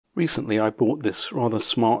Recently I bought this rather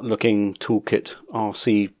smart looking Toolkit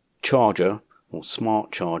RC charger, or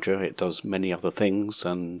smart charger. It does many other things,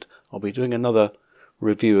 and I'll be doing another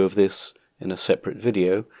review of this in a separate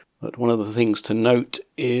video. But one of the things to note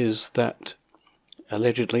is that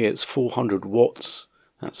allegedly it's 400 watts,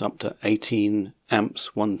 that's up to 18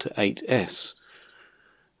 amps 1 to 8S.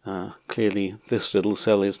 Clearly this little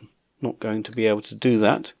cell is not going to be able to do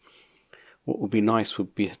that. What would be nice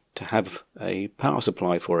would be to have a power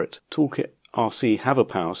supply for it. Toolkit RC have a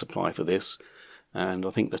power supply for this, and I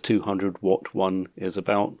think the 200 watt one is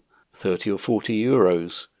about 30 or 40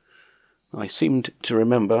 euros. I seemed to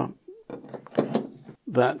remember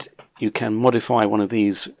that you can modify one of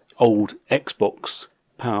these old Xbox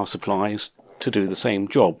power supplies to do the same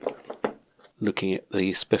job. Looking at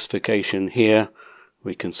the specification here,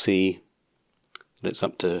 we can see that it's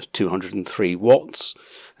up to 203 watts,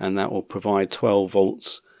 and that will provide 12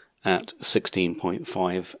 volts at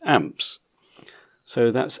 16.5 amps.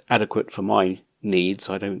 So that's adequate for my needs.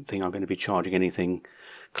 I don't think I'm going to be charging anything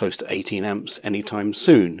close to 18 amps anytime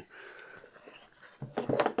soon.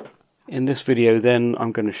 In this video then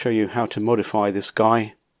I'm going to show you how to modify this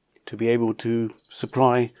guy to be able to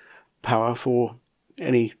supply power for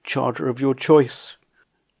any charger of your choice.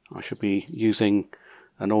 I should be using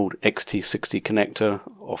an old XT60 connector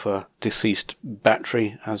off a deceased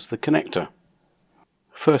battery as the connector.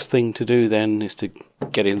 First thing to do then is to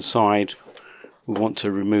get inside. We want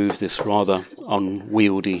to remove this rather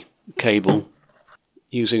unwieldy cable.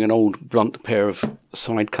 Using an old blunt pair of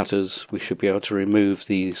side cutters we should be able to remove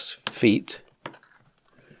these feet.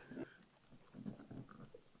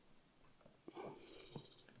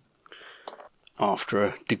 After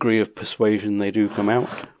a degree of persuasion they do come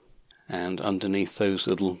out, and underneath those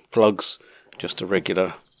little plugs just a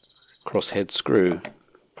regular crosshead screw.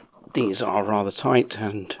 These are rather tight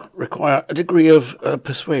and require a degree of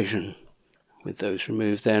persuasion. With those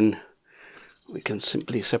removed then we can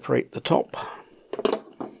simply separate the top.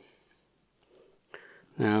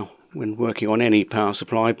 Now when working on any power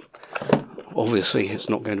supply, obviously it's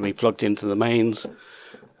not going to be plugged into the mains,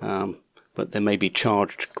 but there may be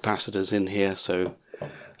charged capacitors in here, so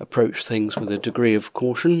approach things with a degree of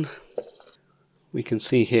caution. We can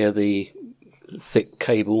see here the thick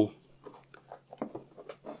cable.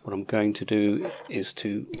 What I'm going to do is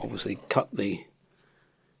to obviously cut the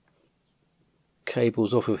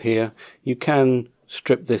cables off of here. You can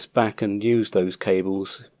strip this back and use those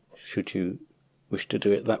cables should you wish to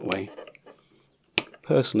do it that way.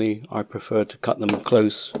 Personally, I prefer to cut them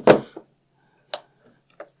close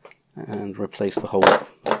and replace the whole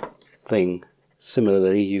thing.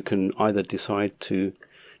 Similarly, you can either decide to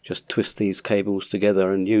just twist these cables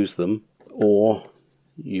together and use them, or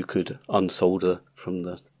you could unsolder from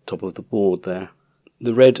the top of the board there.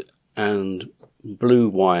 The red and blue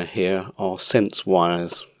wire here are sense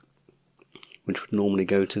wires, which would normally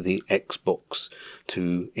go to the Xbox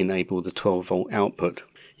to enable the 12 volt output.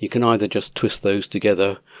 You can either just twist those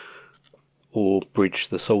together or bridge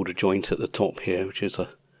the solder joint at the top here, which is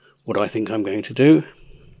what I think I'm going to do.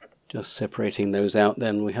 Just separating those out,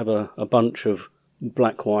 then we have a bunch of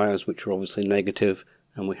black wires which are obviously negative,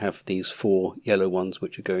 and we have these 4 yellow ones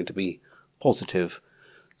which are going to be positive.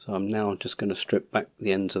 So I'm now just going to strip back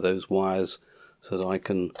the ends of those wires so that I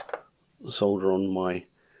can solder on my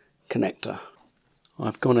connector.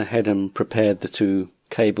 I've gone ahead and prepared the 2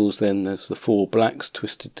 cables then. There's the 4 blacks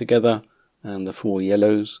twisted together and the 4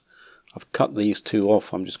 yellows. I've cut these 2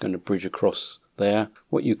 off. I'm just going to bridge across there.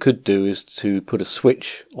 What you could do is to put a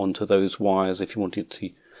switch onto those wires if you wanted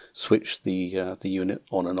to switch the unit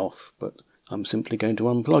on and off, but I'm simply going to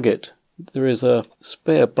unplug it. There is a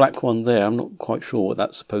spare black one there. I'm not quite sure what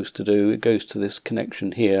that's supposed to do. It goes to this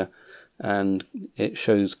connection here and it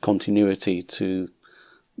shows continuity to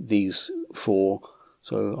these 4,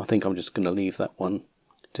 so I think I'm just going to leave that one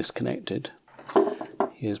disconnected.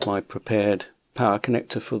 Here's my prepared power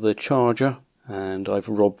connector for the charger, and I've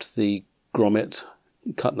robbed the grommet,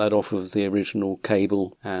 cut that off of the original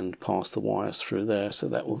cable and passed the wires through there, so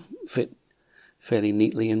that will fit fairly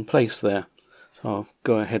neatly in place there. So I'll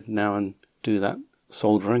go ahead now and do that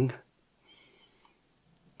soldering.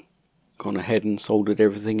 Gone ahead and soldered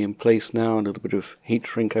everything in place now. A little bit of heat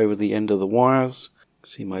shrink over the end of the wires.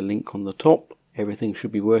 See my link on the top. Everything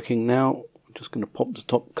should be working now. I'm just going to pop the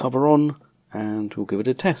top cover on and we'll give it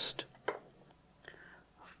a test.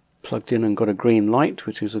 Plugged in and got a green light,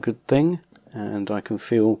 which is a good thing, and I can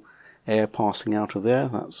feel air passing out of there.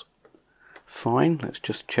 That's fine. Let's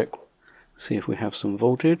just check, see if we have some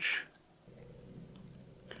voltage.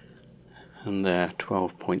 And there,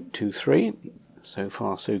 12.23. So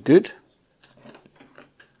far so good.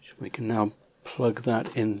 We can now plug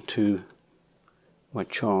that into my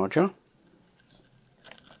charger.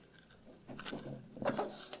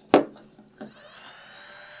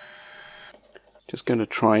 Just going to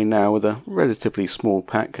try now with a relatively small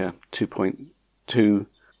pack, a 2.2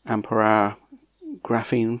 ampere hour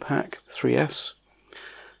graphene pack 3S.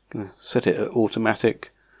 Going to set it at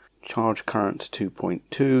automatic, charge current to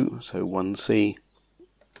 2.2, so 1C.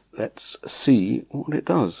 Let's see what it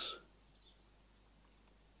does.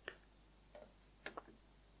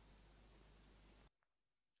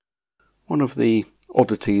 One of the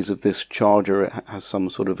oddities of this charger, it has some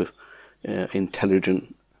sort of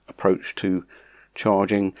intelligent approach to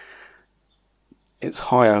charging. It's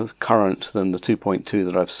higher current than the 2.2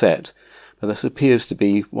 that I've set, but this appears to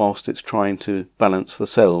be whilst it's trying to balance the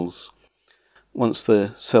cells. Once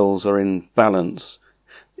the cells are in balance,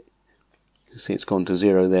 you see it's gone to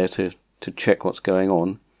 0 there to check what's going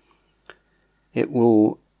on. It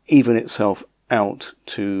will even itself out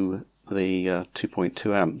to the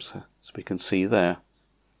 2.2 amps, as we can see there.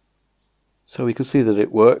 So we can see that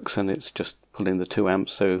it works, and it's just pulling the 2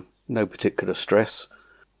 amps, so no particular stress.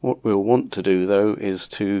 What we'll want to do though is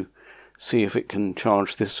to see if it can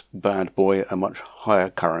charge this bad boy at a much higher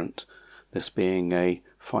current, this being a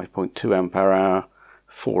 5.2 ampere hour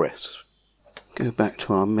 4S. Go back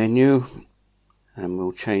to our menu and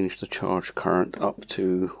we'll change the charge current up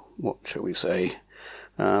to, what shall we say,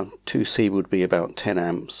 2C would be about 10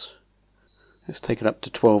 amps. Let's take it up to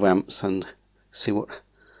 12 amps and see what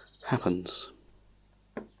happens.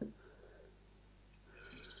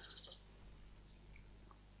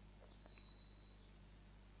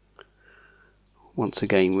 Once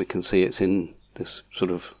again we can see it's in this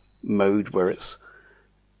sort of mode where it's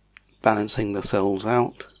balancing the cells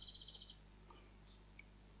out.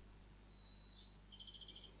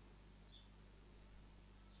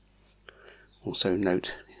 Also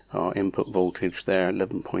note our input voltage there,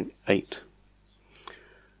 11.8.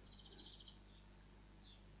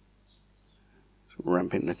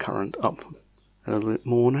 Ramping the current up a little bit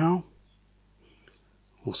more now.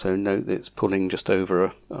 Also note that it's pulling just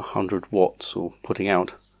over 100 watts, or putting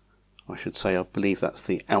out, I should say, I believe that's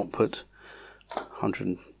the output,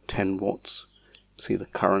 110 watts. See the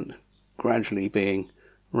current gradually being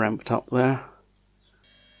ramped up there.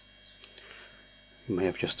 You may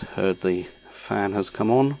have just heard the fan has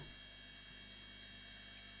come on.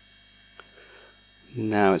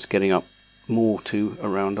 Now it's getting up more to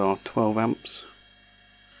around our 12 amps.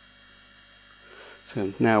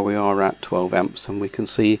 So now we are at 12 amps and we can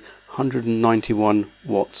see 191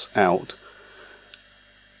 watts out.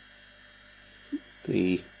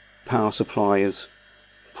 The power supply is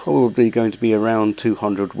probably going to be around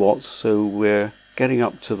 200 watts, so we're getting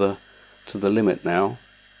up to the limit now.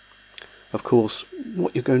 Of course,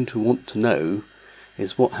 what you're going to want to know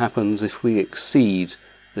is what happens if we exceed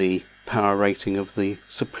the power rating of the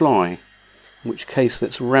supply, in which case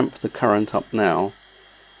let's ramp the current up now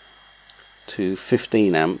to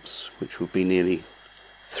 15 amps, which would be nearly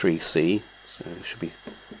 3C, so it should be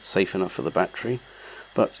safe enough for the battery,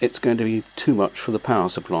 but it's going to be too much for the power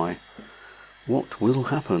supply. What will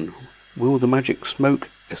happen? Will the magic smoke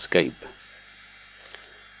escape?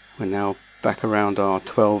 We're now back around our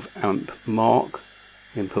 12 amp mark,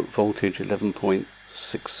 input voltage 11.67,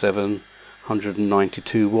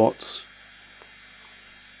 192 watts,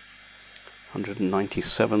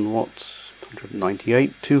 197 watts,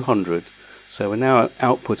 198, 200. So we're now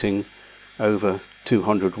outputting over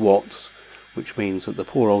 200 watts, which means that the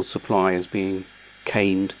poor old supply is being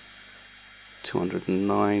caned.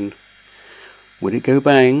 209. Will it go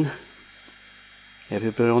bang?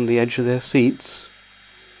 Everybody on the edge of their seats.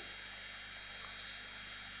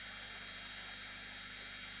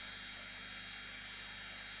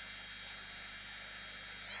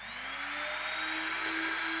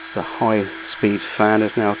 The high-speed fan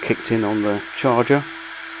is now kicked in on the charger.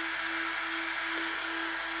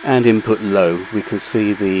 And input low. We can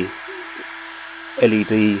see the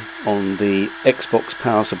LED on the Xbox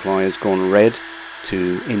power supply has gone red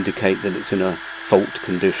to indicate that it's in a fault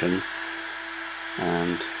condition,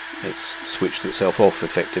 and it's switched itself off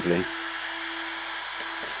effectively.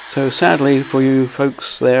 So sadly for you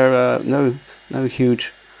folks, there are no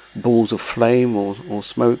huge balls of flame or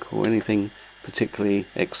smoke or anything particularly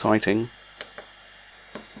exciting.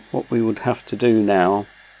 What we would have to do now,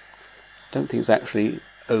 I don't think it's actually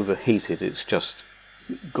overheated, it's just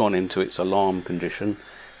gone into its alarm condition.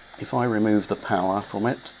 If I remove the power from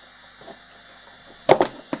it,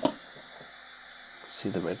 see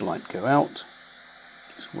the red light go out,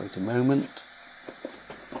 just wait a moment,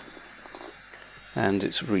 and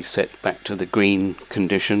it's reset back to the green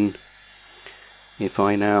condition. If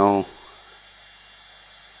I now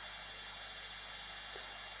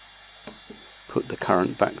put the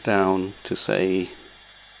current back down to say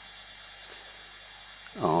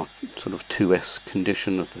our sort of 2S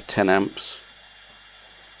condition of the 10 amps.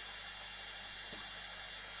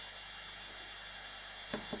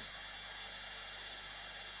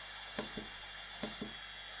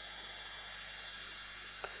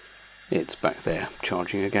 It's back there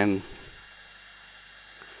charging again.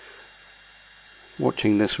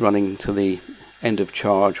 Watching this running to the end of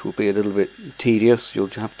charge will be a little bit tedious. You'll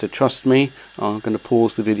have to trust me. I'm going to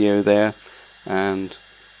pause the video there and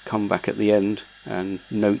come back at the end and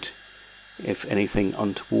note if anything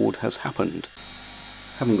untoward has happened.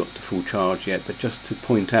 Haven't got to full charge yet, but just to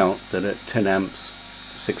point out that at 10 amps,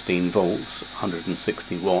 16 volts,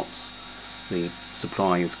 160 watts, the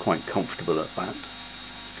supply is quite comfortable at that.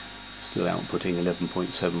 Still outputting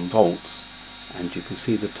 11.7 volts, and you can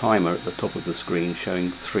see the timer at the top of the screen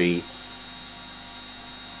showing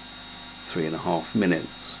 3.5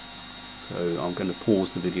 minutes. So I'm going to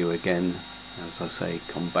pause the video again, as I say,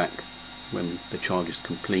 come back when the charge is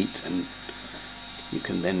complete, and you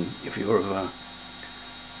can then, if you're of a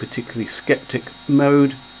particularly skeptic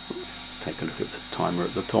mode, take a look at the timer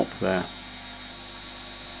at the top there.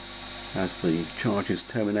 As the charge is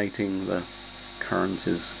terminating, the current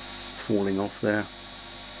is falling off there.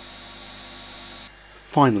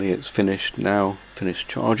 Finally it's finished now, finished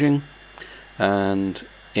charging, and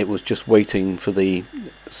it was just waiting for the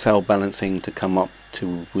cell balancing to come up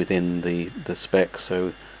to within the spec,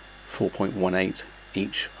 so 4.18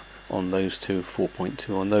 each on those two,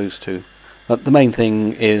 4.2 on those two. But the main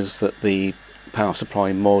thing is that the power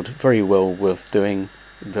supply mod, very well worth doing,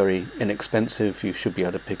 very inexpensive. You should be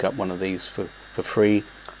able to pick up one of these for free.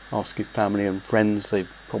 Ask your family and friends, they've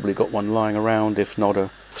probably got one lying around, if not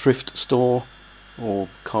a thrift store or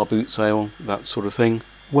car boot sale, that sort of thing.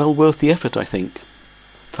 Well worth the effort, I think.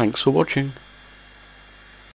 Thanks for watching.